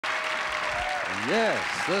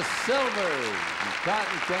Yes, the Sylvers and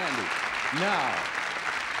Cotton Candy. Now,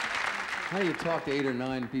 how do you talk to 8 or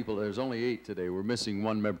 9 people? There's only 8 today. We're missing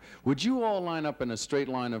 1 member. Would you all line up in a straight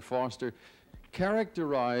line of Foster?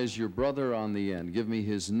 Characterize your brother on the end. Give me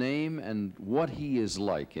his name and what he is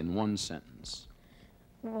like in 1 sentence.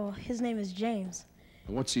 Well, his name is James.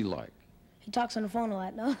 And what's he like? He talks on the phone a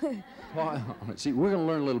lot, no? Well, see, we're going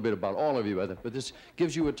to learn a little bit about all of you, but this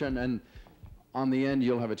gives you a turn, and on the end,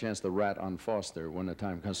 you'll have a chance to rat on Foster when the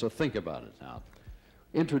time comes. So think about it now.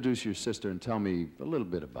 Introduce your sister and tell me a little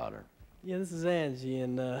bit about her. Yeah, this is Angie,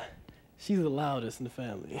 and she's the loudest in the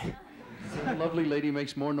family. That lovely lady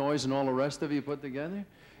makes more noise than all the rest of you put together.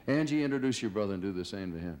 Angie, introduce your brother and do the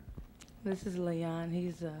same to him. This is Leon.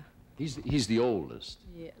 He's the oldest.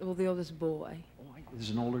 Yeah, well, the oldest boy. Oh,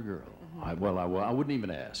 there's an older girl. I wouldn't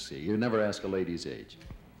even ask. See, you never ask a lady's age.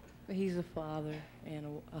 He's a father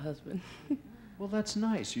and a husband. Well, that's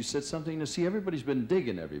nice. You said something to see. Everybody's been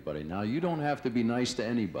digging everybody. Now, you don't have to be nice to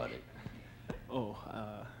anybody. Oh,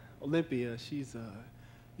 Olympia, she's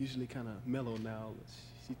usually kind of mellow now.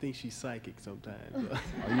 She thinks she's psychic sometimes.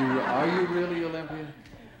 Are you really, Olympia?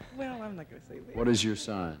 Well, I'm not going to say that. What is your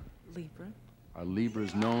sign? Libra. Are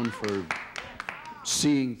Libras known for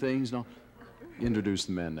seeing things? No. Introduce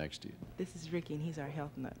the man next to you. This is Ricky, and he's our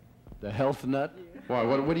health nut. The health nut? Yeah. Why?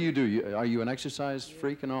 What do you do? Are you an exercise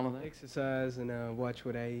freak and all of that? Exercise and watch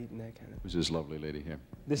what I eat and that kind of. Who's this lovely lady here?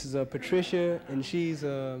 This is Patricia, and she's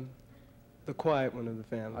the quiet one of the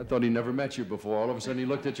family. I thought he never met you before. All of a sudden he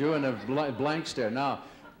looked at you and a blank stare. Now,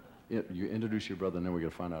 you introduce your brother, and then we're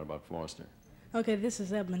going to find out about Foster. Okay, this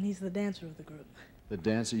is Edmund. He's the dancer of the group. The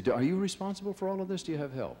dancer. Are you responsible for all of this? Do you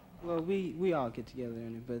have help? Well, we all get together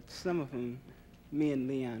in it, but some of them, me and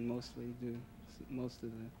Leon mostly do most of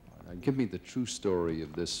the. Now, give me the true story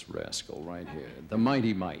of this rascal right here, the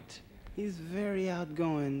Mighty Mite. He's very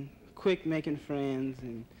outgoing, quick making friends,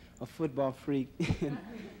 and a football freak.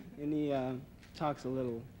 And he talks a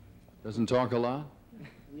little. Doesn't talk a lot?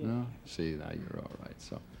 Yeah. No? See, now you're all right.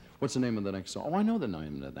 So, what's the name of the next song? Oh, I know the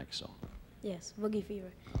name of the next song. Yes, Boogie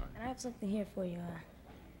Fever. Right. And I have something here for you.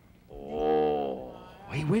 Oh.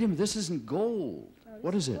 Wait a minute. This isn't gold.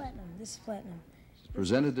 What is it? Platinum. This is platinum.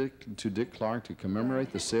 Presented to Dick Clark to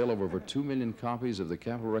commemorate the sale of over 2 million copies of the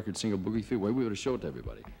Capitol Records single Boogie Fever. Wait, we ought to show it to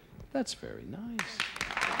everybody. That's very nice.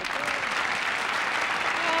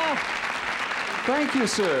 Thank you,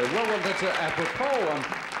 sir. Well, that's apropos.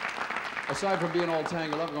 Aside from being all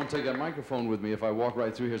tangled up, I'm going to take that microphone with me if I walk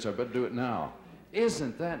right through here, so I better do it now.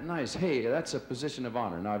 Isn't that nice? Hey, that's a position of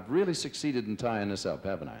honor. Now, I've really succeeded in tying this up,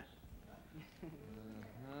 haven't I?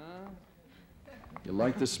 You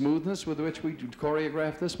like the smoothness with which we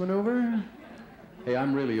choreographed this maneuver? Hey,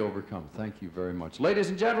 I'm really overcome. Thank you very much. Ladies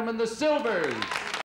and gentlemen, the Sylvers.